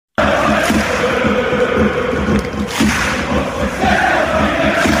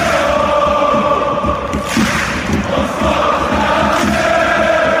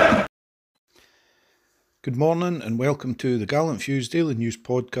morning and welcome to the Gallant Fuse Daily News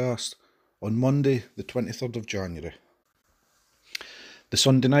Podcast on Monday the 23rd of January. The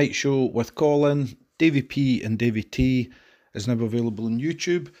Sunday night show with Colin, Davey P and Davey T is now available on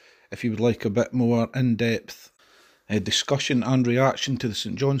YouTube if you would like a bit more in-depth discussion and reaction to the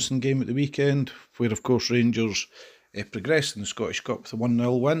St Johnstone game at the weekend, where of course Rangers progressed in the Scottish Cup with a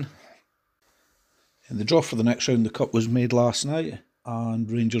 1-0 win. And the draw for the next round of the Cup was made last night, and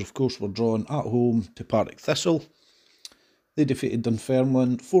Rangers of course were drawn at home to Partick Thistle. They defeated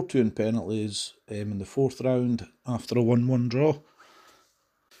Dunfermline 4-2 in penalties in the fourth round after a 1-1 draw.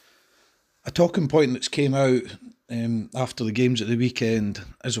 A talking point that's came out after the games at the weekend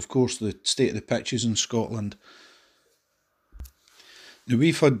is of course the state of the pitches in Scotland. Now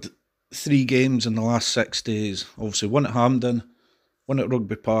we've had 3 games in the last 6 days, obviously one at Hampden, one at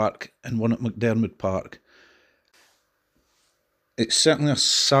Rugby Park and one at McDermott Park. It's certainly a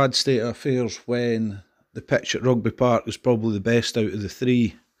sad state of affairs when the pitch at Rugby Park is probably the best out of the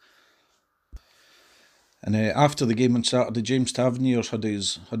 3. And after the game on Saturday, James Tavernier had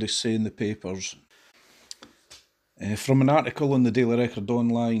his say in the papers. From an article on the Daily Record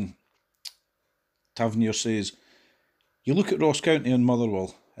Online, Tavernier says, "You look at Ross County and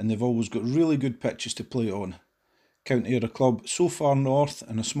Motherwell, and they've always got really good pitches to play on. County are a club so far north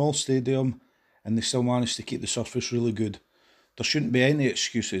in a small stadium, and they still manage to keep the surface really good. There shouldn't be any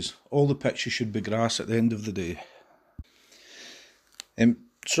excuses. All the pitches should be grass at the end of the day." I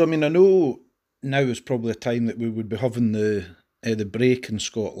know now is probably a time that we would be having the break in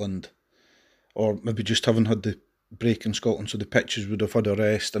Scotland, or maybe just haven't had the break in Scotland, so the pitches would have had a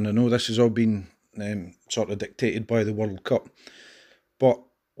rest. And I know this has all been sort of dictated by the World Cup, but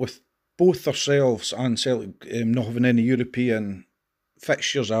with both ourselves and Celtic not having any European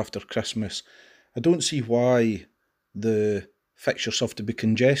fixtures after Christmas, I don't see why the fixtures have to be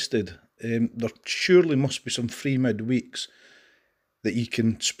congested. There surely must be some free midweeks that you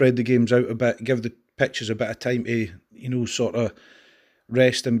can spread the games out a bit, give the pitches a bit of time to, sort of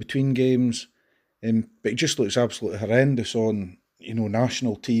rest in between games. But it just looks absolutely horrendous on,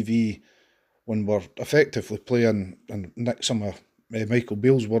 national TV when we're effectively playing, and nick some of Michael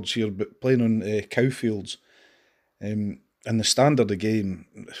Beale's words here, but playing on cowfields. And the standard of the game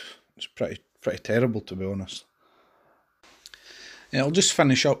is pretty terrible, to be honest. I'll just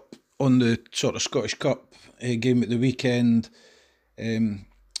finish up on the sort of Scottish Cup game at the weekend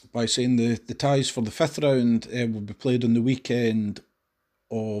by saying the ties for the 5th round will be played on the weekend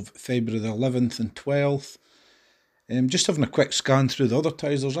of February the 11th and 12th. Just having a quick scan through the other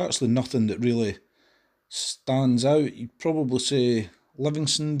ties, there's actually nothing that really stands out. You'd probably say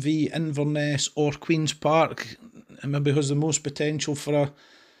Livingston v Inverness or Queen's Park maybe has the most potential for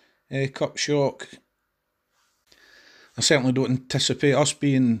a cup shock. I certainly don't anticipate us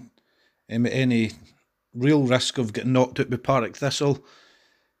being at any real risk of getting knocked out by Partick Thistle.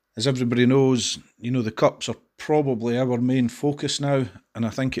 As everybody knows, the cups are probably our main focus now, and I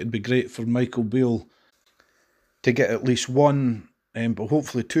think it'd be great for Michael Beale to get at least one, but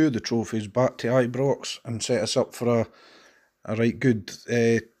hopefully 2 of the trophies back to Ibrox and set us up for a right good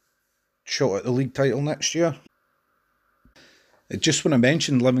shot at the league title next year. Just when I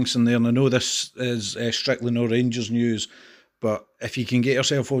mentioned Livingston there, and I know this is strictly no Rangers news, but if you can get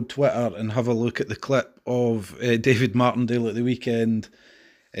yourself on Twitter and have a look at the clip of David Martindale at the weekend,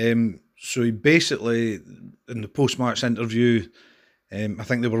 so he basically, in the post-match interview, I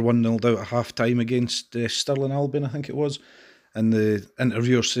think they were 1-0 out at half-time against Stirling Albion, I think it was, and the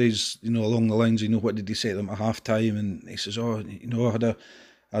interviewer says, along the lines, what did he say to them at half-time? And he says, I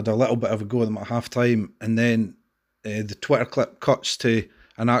had a little bit of a go at them at half-time, and then the Twitter clip cuts to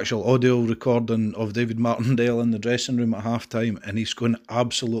an actual audio recording of David Martindale in the dressing room at half-time, and he's going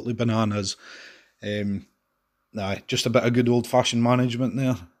absolutely bananas. Just a bit of good old-fashioned management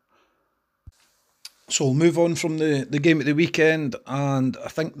there. So we'll move on from the game at the weekend, and I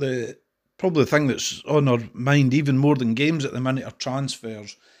think probably the thing that's on our mind even more than games at the minute are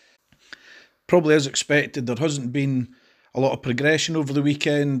transfers. Probably as expected, there hasn't been a lot of progression over the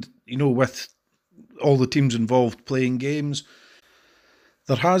weekend, with all the teams involved playing games.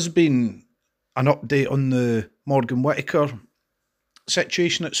 There has been an update on the Morgan Whittaker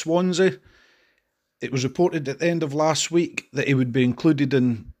situation at Swansea. It was reported at the end of last week that he would be included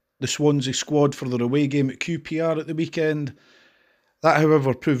in the Swansea squad for their away game at QPR at the weekend. That,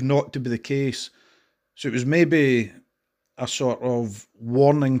 however, proved not to be the case. So it was maybe a sort of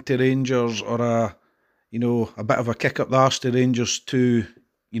warning to Rangers, or a bit of a kick up the arse to Rangers to,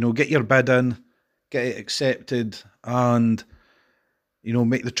 get your bid in, get it accepted, and,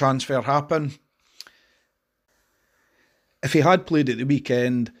 make the transfer happen. If he had played at the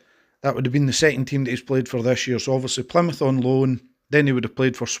weekend, That would have been the second team that he's played for this year. So obviously Plymouth on loan, then he would have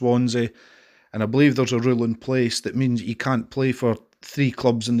played for Swansea. And I believe there's a rule in place that means he can't play for 3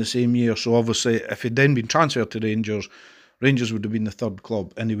 clubs in the same year. So obviously if he'd then been transferred to Rangers, Rangers would have been the third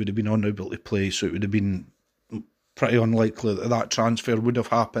club and he would have been unable to play. So it would have been pretty unlikely that that transfer would have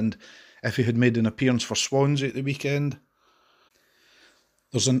happened if he had made an appearance for Swansea at the weekend.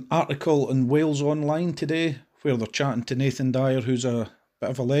 There's an article in Wales Online today where they're chatting to Nathan Dyer, who's a bit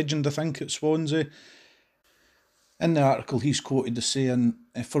of a legend, I think, at Swansea. In the article, he's quoted as saying,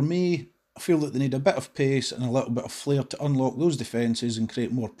 "For me, I feel that they need a bit of pace and a little bit of flair to unlock those defences and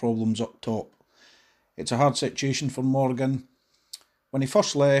create more problems up top. It's a hard situation for Morgan. When he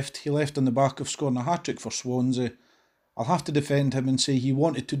first left, he left on the back of scoring a hat-trick for Swansea. I'll have to defend him and say he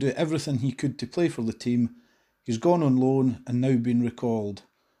wanted to do everything he could to play for the team. He's gone on loan and now been recalled.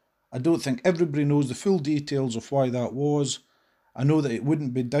 I don't think everybody knows the full details of why that was. I know that it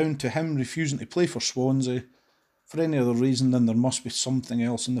wouldn't be down to him refusing to play for Swansea for any other reason than there must be something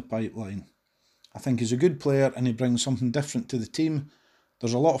else in the pipeline. I think he's a good player and he brings something different to the team.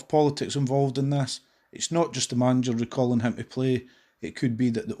 There's a lot of politics involved in this. It's not just the manager recalling him to play. It could be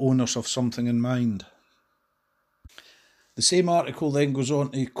that the owners have something in mind." The same article then goes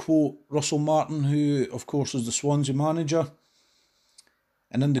on to quote Russell Martin, who of course is the Swansea manager.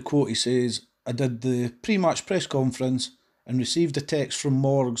 And in the quote he says, "I did the pre-match press conference and received a text from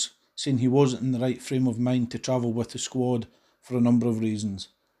Morgs saying he wasn't in the right frame of mind to travel with the squad for a number of reasons.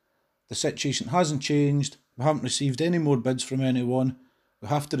 The situation hasn't changed. We haven't received any more bids from anyone. We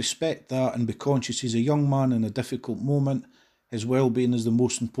have to respect that and be conscious he's a young man in a difficult moment. His well-being is the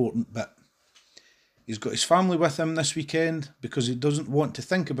most important bit. He's got his family with him this weekend because he doesn't want to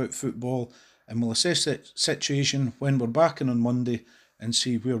think about football, and we'll assess the situation when we're back in on Monday and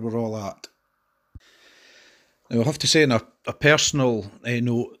see where we're all at." Now, I'll have to say on a personal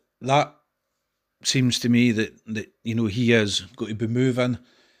note, that seems to me that he is going to be moving.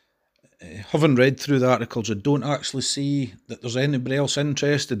 Having read through the articles, I don't actually see that there's anybody else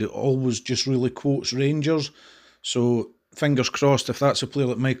interested. It always just really quotes Rangers. So fingers crossed, if that's a player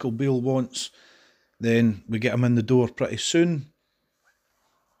that Michael Beale wants, then we get him in the door pretty soon.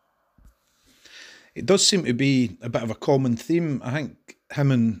 It does seem to be a bit of a common theme. I think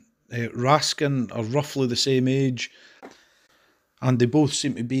him and Raskin are roughly the same age, and they both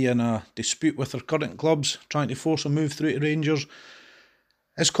seem to be in a dispute with their current clubs, trying to force a move through to Rangers.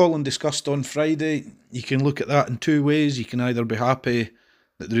 As Colin discussed on Friday, you can look at that in 2 ways. You can either be happy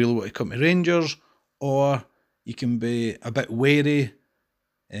that they really want to come to Rangers, or you can be a bit wary,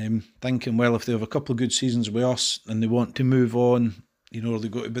 thinking, well, if they have a couple of good seasons with us and they want to move on,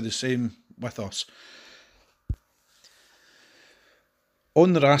 they've got to be the same with us.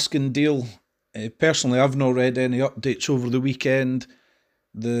 On the Raskin deal, personally, I've not read any updates over the weekend.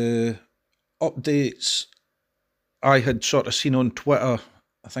 The updates I had sort of seen on Twitter,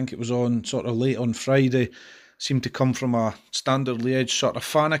 I think it was on sort of late on Friday, seemed to come from a Standard Liège sort of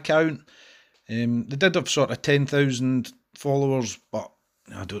fan account. They did have sort of 10,000 followers, but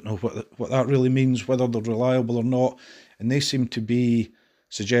I don't know what that really means, whether they're reliable or not. And they seem to be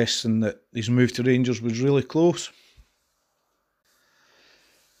suggesting that his move to Rangers was really close.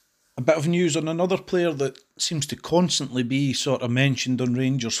 A bit of news on another player that seems to constantly be sort of mentioned on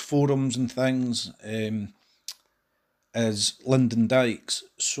Rangers forums and things, is Lyndon Dykes.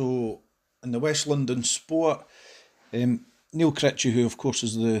 So in the West London Sport, Neil Critchie, who of course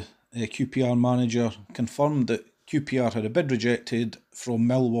is the QPR manager, confirmed that QPR had a bid rejected from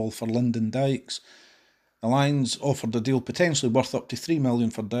Millwall for Lyndon Dykes. The Lions offered a deal potentially worth up to $3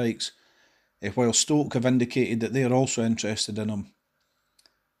 million for Dykes, while Stoke have indicated that they are also interested in him.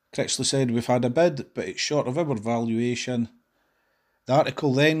 Critchley said, "We've had a bid, but it's short of our valuation." The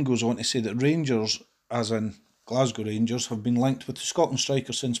article then goes on to say that Rangers, as in Glasgow Rangers, have been linked with the Scotland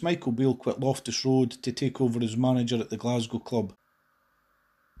striker since Michael Beale quit Loftus Road to take over as manager at the Glasgow club.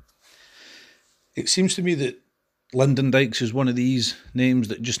 It seems to me that Lyndon Dykes is one of these names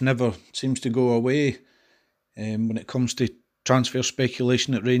that just never seems to go away when it comes to transfer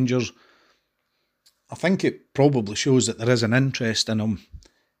speculation at Rangers. I think it probably shows that there is an interest in him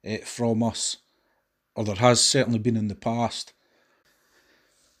from us, or there has certainly been in the past.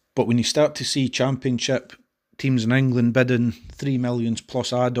 But when you start to see Championship teams in England bidding $3 million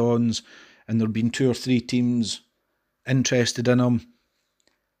plus add-ons, and there have been 2 or 3 teams interested in him,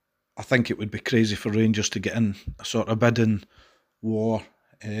 I think it would be crazy for Rangers to get in a sort of bidding war,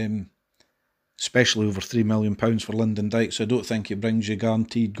 especially over £3 million for Lyndon Dykes. I don't think he brings you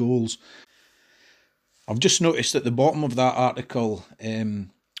guaranteed goals. I've just noticed at the bottom of that article,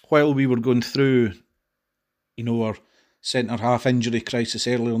 while we were going through, our centre-half injury crisis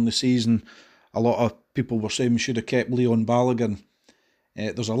earlier in the season, a lot of people were saying we should have kept Leon Balogun.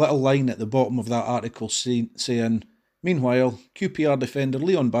 There's a little line at the bottom of that article saying, meanwhile, QPR defender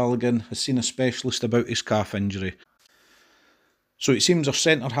Leon Balogun has seen a specialist about his calf injury. So it seems our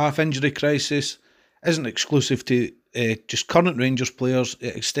centre-half injury crisis isn't exclusive to just current Rangers players,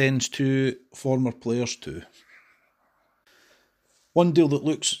 it extends to former players too. One deal that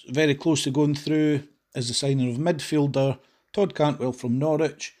looks very close to going through is the signing of midfielder Todd Cantwell from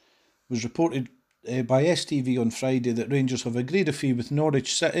Norwich. It was reported by STV on Friday that Rangers have agreed a fee with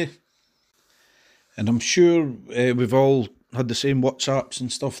Norwich City. And I'm sure we've all had the same WhatsApps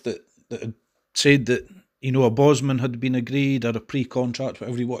and stuff that had said that, a Bosman had been agreed, or a pre-contract,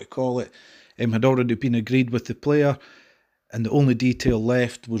 whatever you want to call it, had already been agreed with the player. And the only detail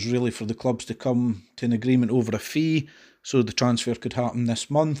left was really for the clubs to come to an agreement over a fee, so the transfer could happen this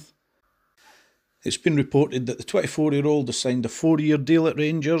month. It's been reported that the 24-year-old has signed a 4-year deal at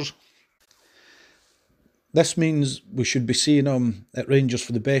Rangers. This means we should be seeing him at Rangers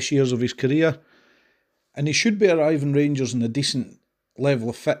for the best years of his career, and he should be arriving Rangers in a decent level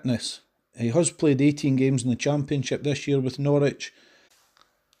of fitness. He has played 18 games in the Championship this year with Norwich,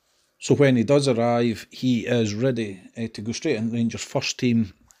 so when he does arrive, he is ready to go straight in Rangers' first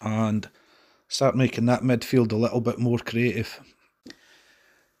team and start making that midfield a little bit more creative.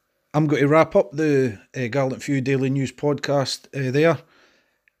 I'm going to wrap up the Gallant Few Daily News podcast there.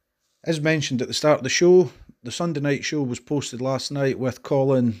 As mentioned at the start of the show, the Sunday night show was posted last night with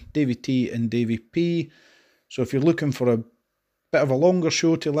Colin, Davey T and Davey P. So if you're looking for a bit of a longer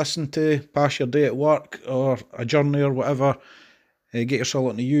show to listen to, pass your day at work or a journey or whatever, get yourself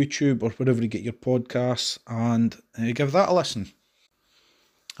onto YouTube or wherever you get your podcasts and give that a listen.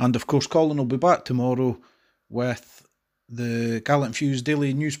 And of course, Colin will be back tomorrow with the Gallant Fuse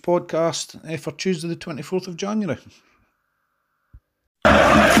Daily News podcast for Tuesday the 24th of January.